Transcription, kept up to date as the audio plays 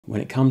When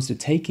it comes to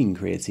taking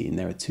creatine,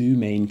 there are two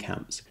main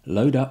camps.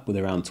 Load up with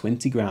around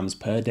 20 grams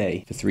per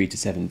day for 3 to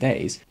 7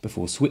 days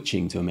before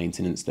switching to a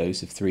maintenance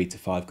dose of 3 to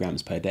 5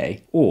 grams per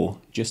day, or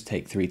just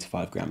take 3 to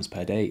 5 grams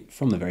per day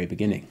from the very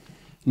beginning.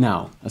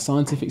 Now, a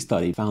scientific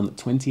study found that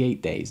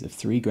 28 days of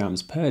 3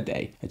 grams per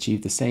day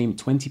achieved the same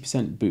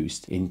 20%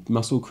 boost in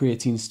muscle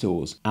creatine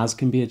stores as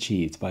can be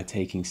achieved by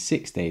taking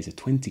 6 days of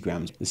 20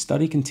 grams. The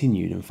study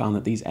continued and found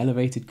that these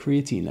elevated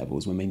creatine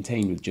levels were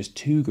maintained with just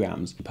 2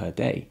 grams per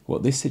day.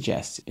 What this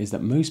suggests is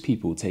that most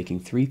people taking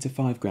 3 to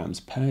 5 grams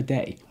per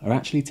day are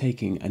actually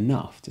taking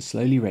enough to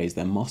slowly raise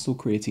their muscle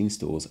creatine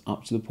stores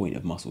up to the point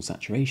of muscle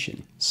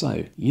saturation.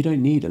 So, you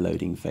don't need a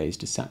loading phase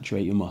to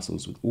saturate your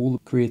muscles with all the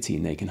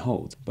creatine they can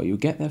hold, but you'll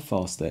get there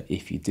faster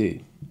if you do.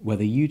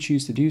 Whether you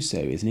choose to do so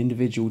is an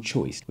individual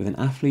choice, with an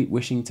athlete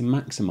wishing to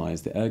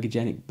maximize the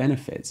ergogenic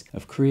benefits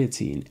of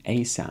creatine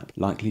ASAP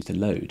likely to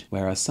load,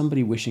 whereas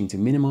somebody wishing to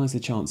minimize the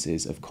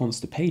chances of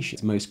constipation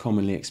most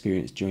commonly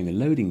experienced during the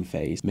loading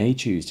phase may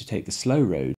choose to take the slow road